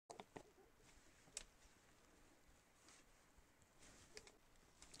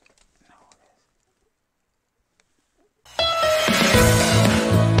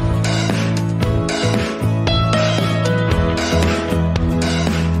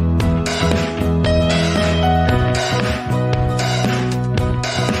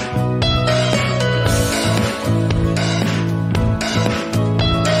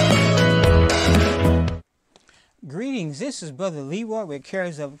This is Brother Leroy with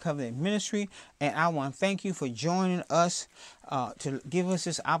Carriers of Covenant Ministry, and I want to thank you for joining us to give us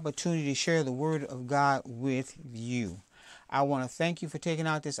this opportunity to share the Word of God with you. I want to thank you for taking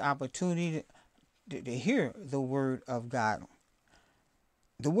out this opportunity to hear the Word of God.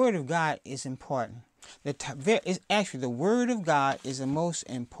 The Word of God is important. Actually, the Word of God is the most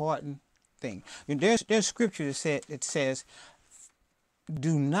important thing. There's scripture that says,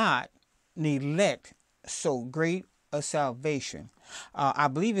 "Do not neglect so great a salvation." I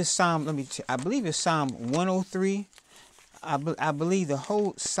believe it's Psalm. I believe it's Psalm 103. I believe the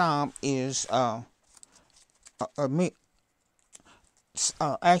whole Psalm is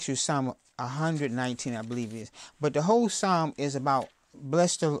actually Psalm 119. I believe it is, but the whole Psalm is about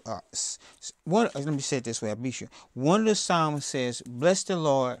bless the one. Let me say it this way. I'll be sure. One of the Psalms says, "Bless the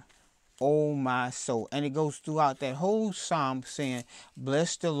Lord, O my soul," and it goes throughout that whole Psalm saying,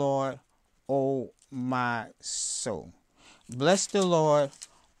 "Bless the Lord, O my soul. Bless the Lord,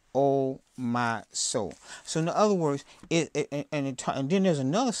 O my soul." So in other words, and then there's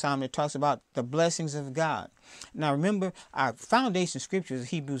another Psalm that talks about the blessings of God. Now remember, our foundation scripture is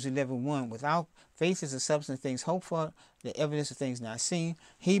Hebrews 11:1. Without faith is the substance of things hoped for, the evidence of things not seen.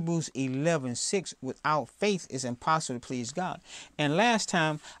 Hebrews 11:6. Without faith is impossible to please God. And last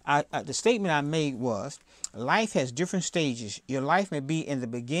time, the statement I made was, life has different stages. Your life may be in the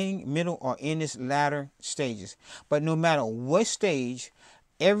beginning, middle, or in its latter stages. But no matter what stage,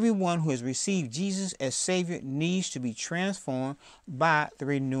 everyone who has received Jesus as Savior needs to be transformed by the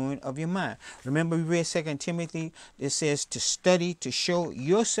renewing of your mind. Remember, we read 2 Timothy. It says to study to show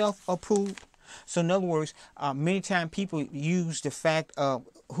yourself approved. So in other words, many times people use the fact of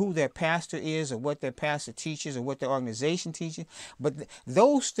who their pastor is or what their pastor teaches or what their organization teaches. But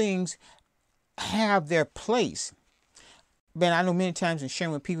those things have their place. But I know many times in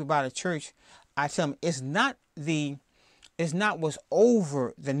sharing with people about a church, I tell them it's not what's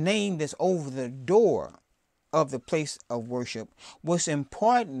over the name that's over the door of the place of worship. What's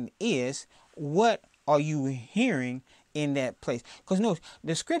important is, what are you hearing in that place? Because notice,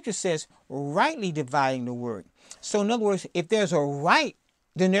 the scripture says rightly dividing the word. So in other words, if there's a right,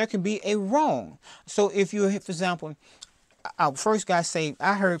 then there can be a wrong. So if you, for example, I first got saved,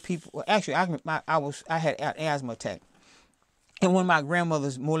 I heard people, actually I had an asthma attack. And one of my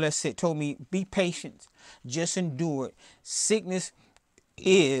grandmothers more or less told me, be patient, just endure it. Sickness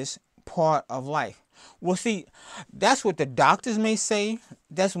is part of life. Well, see, that's what the doctors may say.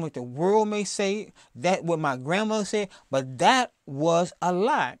 That's what the world may say. That's what my grandmother said. But that was a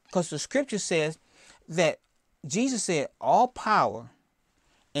lie. Because the scripture says that Jesus said, all power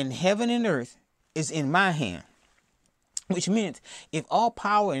in heaven and earth is in my hand. Which means if all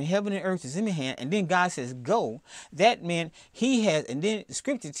power in heaven and earth is in the hand, and then God says go, that meant he has, and then the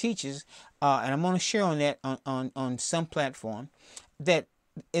scripture teaches, and I'm going to share on that on some platform, that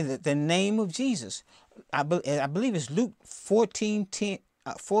in the name of Jesus, I believe it's Luke 14:19,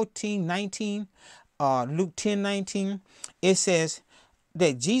 Luke 10:19, it says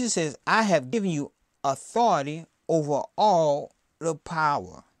that Jesus says, I have given you authority over all the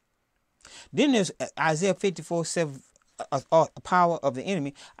power. Then there's Isaiah 54:7. Power of the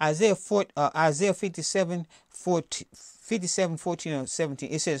enemy. Isaiah 57:14 or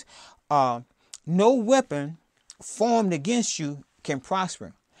 17. It says, no weapon formed against you can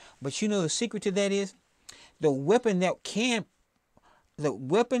prosper. But you know the secret to that is the weapon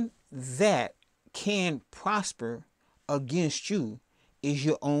that can prosper against you is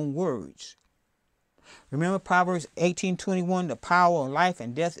your own words. Remember Proverbs 18:21, the power of life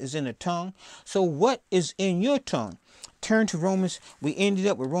and death is in the tongue. So what is in your tongue? Turn to Romans. We ended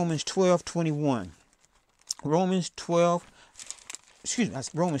up with Romans 12:21. Romans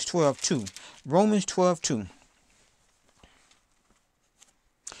 12:2. Romans 12:2.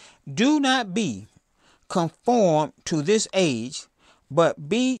 Do not be conformed to this age, but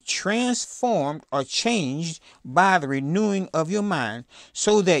be transformed or changed by the renewing of your mind,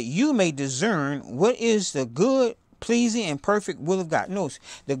 so that you may discern what is the good, pleasing, and perfect will of God. Notice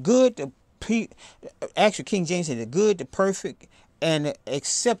the good, actually King James said the good, the perfect, and the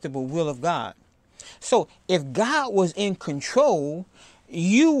acceptable will of God. So if God was in control,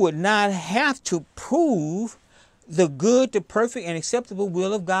 you would not have to prove the good, the perfect, and acceptable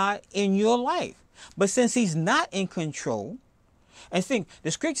will of God in your life. But since he's not in control, and think,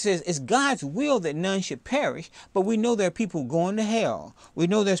 the scripture says it's God's will that none should perish, but we know there are people going to hell. We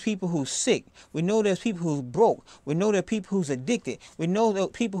know there's people who's sick. We know there's people who's broke. We know there are people who's addicted. We know there are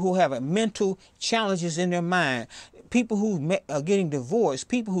people who have mental challenges in their mind. People who are getting divorced.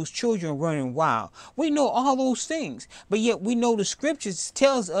 People whose children are running wild. We know all those things, but yet we know the scriptures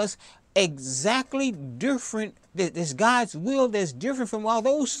tells us exactly different. There's God's will that's different from all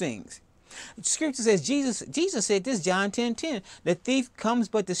those things. Scripture says, Jesus said this, John 10:10, the thief comes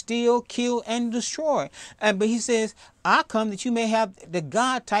but to steal, kill, and destroy. But he says, I come that you may have the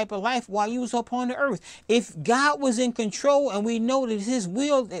God type of life while you was upon the earth. If God was in control and we know that his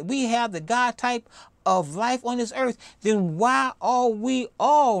will, that we have the God type of life on this earth, then why are we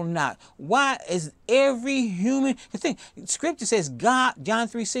all not? Why is every human thing? Scripture says God, John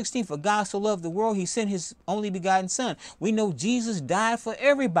 3:16, for God so loved the world, he sent his only begotten son. We know Jesus died for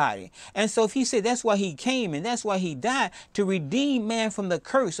everybody. And so if he said that's why he came and that's why he died, to redeem man from the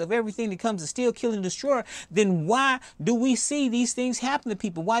curse of everything that comes to steal, kill, and destroy, then why do we see these things happen to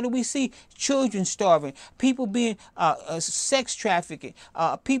people? Why do we see children starving, people being sex trafficking,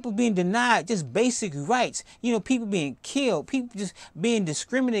 people being denied just basic rights, people being killed, people just being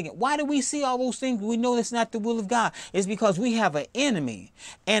discriminated? Why do we see all those things? We know that's not the will of God. It's because we have an enemy.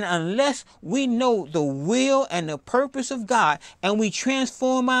 And unless we know the will and the purpose of God and we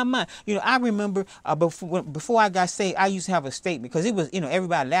transform our mind, I remember before I got saved, I used to have a statement because it was,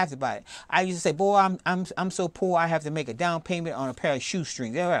 everybody laughed about it. I used to say, boy, I'm so poor, I have to make a down payment on a pair of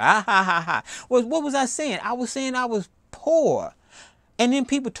shoestrings. They were like, ah, ha, ha, ha. What was I saying? I was saying I was poor. And then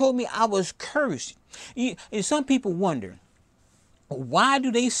people told me I was cursed. And some people wonder, why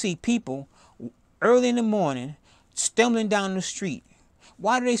do they see people early in the morning stumbling down the street?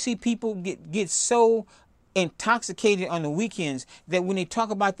 Why do they see people get so intoxicated on the weekends that when they talk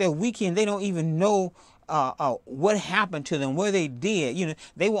about their weekend, they don't even know what happened to them, where they did?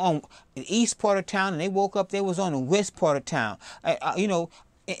 They were on the east part of town and they woke up, they was on the west part of town.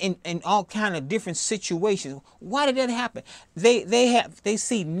 In all kind of different situations. Why did that happen? They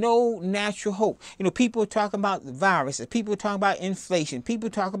see no natural hope. People are talking about the viruses. People are talking about inflation. People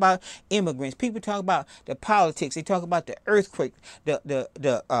talk about immigrants. People talk about the politics. They talk about the earthquake,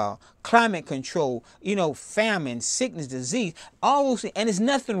 the climate control, famine, sickness, disease, all those things. And there's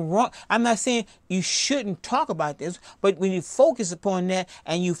nothing wrong. I'm not saying you shouldn't talk about this, but when you focus upon that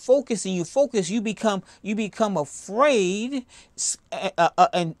and you focus, you become afraid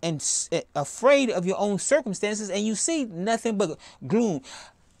and afraid of your own circumstances, and you see nothing but gloom.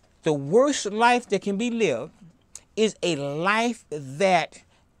 The worst life that can be lived is a life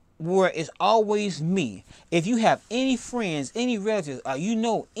where it's always me. If you have any friends, any relatives,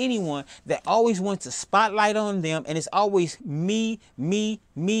 or anyone that always wants a spotlight on them, and it's always me,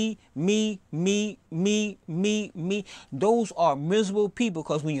 those are miserable people.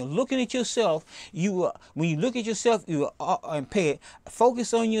 Because when you're looking at yourself, and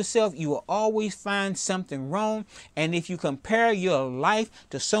focus on yourself, you will always find something wrong. And if you compare your life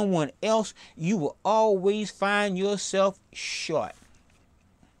to someone else, you will always find yourself short.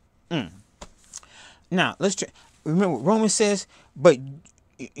 Now, let's remember what Romans says, but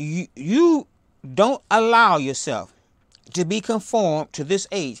you don't allow yourself to be conformed to this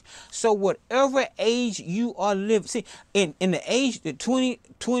age. So whatever age you are living, see, in the age, the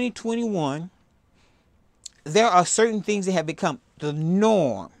 2021, there are certain things that have become the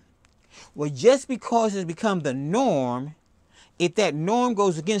norm. Well, just because it's become the norm, if that norm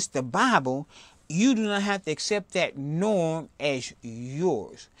goes against the Bible, you do not have to accept that norm as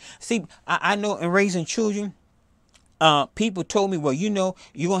yours. See, I know in raising children, people told me, well, you're going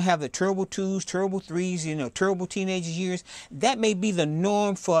to have the terrible 2s, terrible 3s, terrible teenage years. That may be the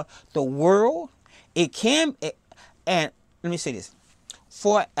norm for the world. It can, and let me say this.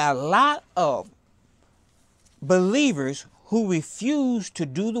 For a lot of believers who refuse to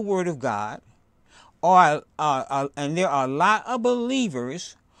do the word of God, and there are a lot of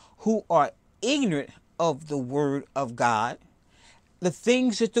believers who are ignorant of the word of God, the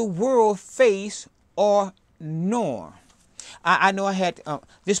things that the world face are norm. I know I had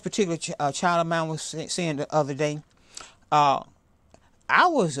this particular child of mine was saying the other day, I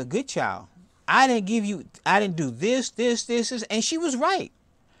was a good child. I didn't do this, and she was right.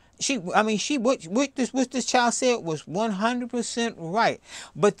 What this child said was 100% right.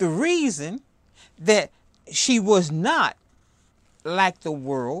 But the reason that she was not like the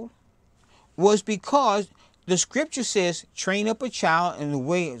world was because the scripture says, train up a child in the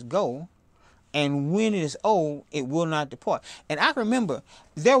way it go, and when it is old, it will not depart. And I remember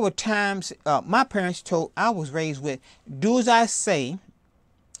there were times my parents I was raised with, do as I say,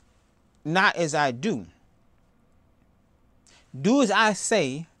 not as I do. Do as I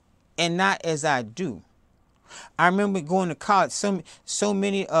say and not as I do. I remember going to college. So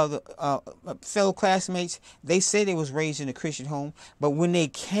many of the fellow classmates, they said they was raised in a Christian home, but when they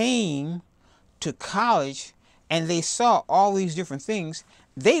came to college and they saw all these different things,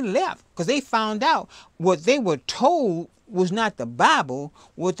 they left because they found out what they were told was not the Bible.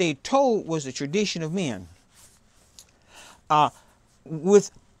 What they told was the tradition of men.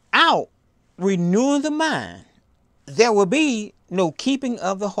 Without renewing the mind, there will be no keeping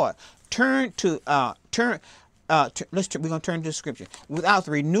of the heart. We're going to turn to the scripture. Without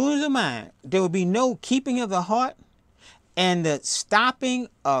the renewing of the mind, there will be no keeping of the heart and the stopping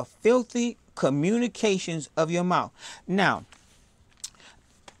of filthy communications of your mouth. Now,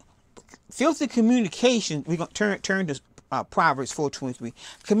 filthy communication, we're going to turn to Proverbs 4:23.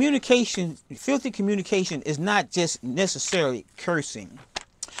 Filthy communication is not just necessarily cursing.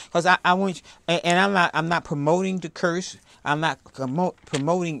 Because I want you, and I'm not promoting the curse. I'm not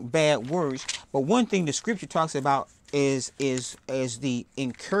promoting bad words. But one thing the scripture talks about is the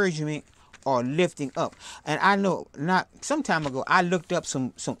encouragement or lifting up. And I know not some time ago I looked up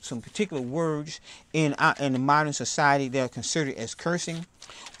some particular words in the modern society that are considered as cursing.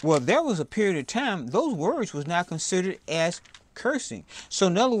 Well, there was a period of time those words was not considered as cursing. So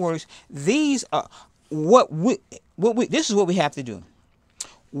in other words, these are this is what we have to do.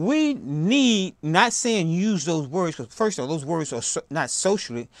 We need, not saying use those words, because first of all, those words are not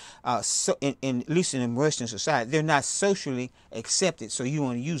socially, at least in Western society, they're not socially accepted. So you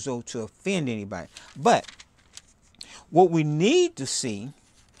want to use those to offend anybody. But what we need to see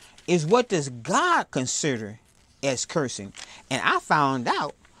is, what does God consider as cursing? And I found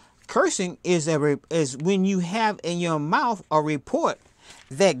out cursing is when you have in your mouth a report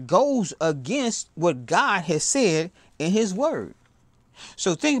that goes against what God has said in His Word.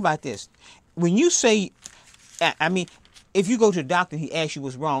 So think about this. When you say, if you go to the doctor and he asks you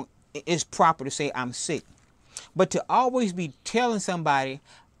what's wrong, it's proper to say I'm sick. But to always be telling somebody,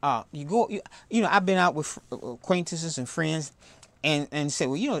 I've been out with acquaintances and friends and say,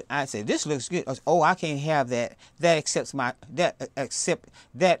 well, I said, this looks good. I can't have that. That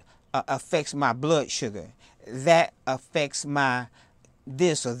affects my blood sugar. That affects my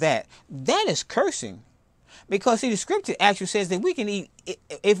this or that. That is cursing. Because, see, the scripture actually says that we can eat,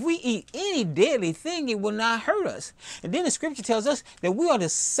 if we eat any deadly thing, it will not hurt us. And then the scripture tells us that we are to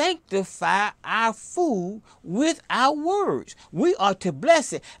sanctify our food with our words. We are to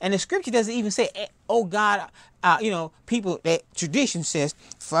bless it. And the scripture doesn't even say, oh God, people, that tradition says,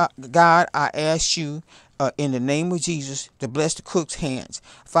 God, I ask you in the name of Jesus to bless the cook's hands.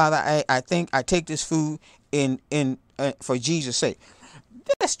 Father, I think I take this food for Jesus' sake.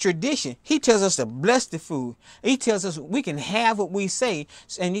 That's tradition. He tells us to bless the food. He tells us we can have what we say,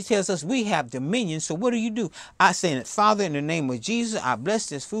 and he tells us we have dominion. So what do? I say, Father, in the name of Jesus, I bless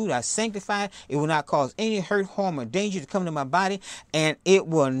this food. I sanctify it. It will not cause any hurt, harm, or danger to come to my body, and it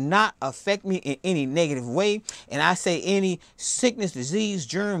will not affect me in any negative way. And I say any sickness, disease,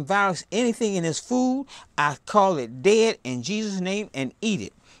 germ, virus, anything in this food, I call it dead in Jesus' name and eat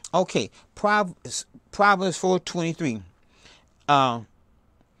it. Okay, Proverbs 4:23.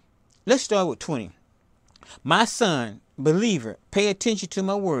 Let's start with 20. My son, believer, pay attention to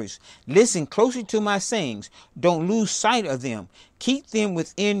my words. Listen closely to my sayings. Don't lose sight of them. Keep them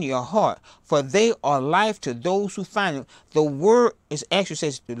within your heart, for they are life to those who find them. The word actually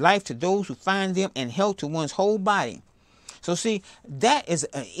says life to those who find them and health to one's whole body. So see, that is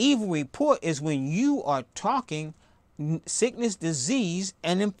an evil report, is when you are talking sickness, disease,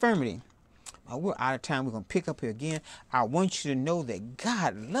 and infirmity. We're out of time. We're going to pick up here again. I want you to know that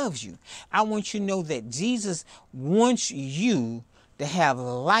God loves you. I want you to know that Jesus wants you to have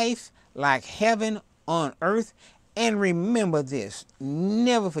life like heaven on earth. And remember this.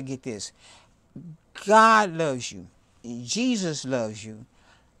 Never forget this. God loves you. Jesus loves you.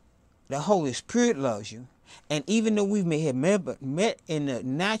 The Holy Spirit loves you. And even though we may have met in the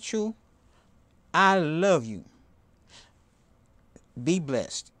natural, I love you. Be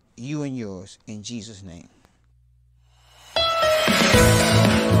blessed. You and yours, in Jesus' name.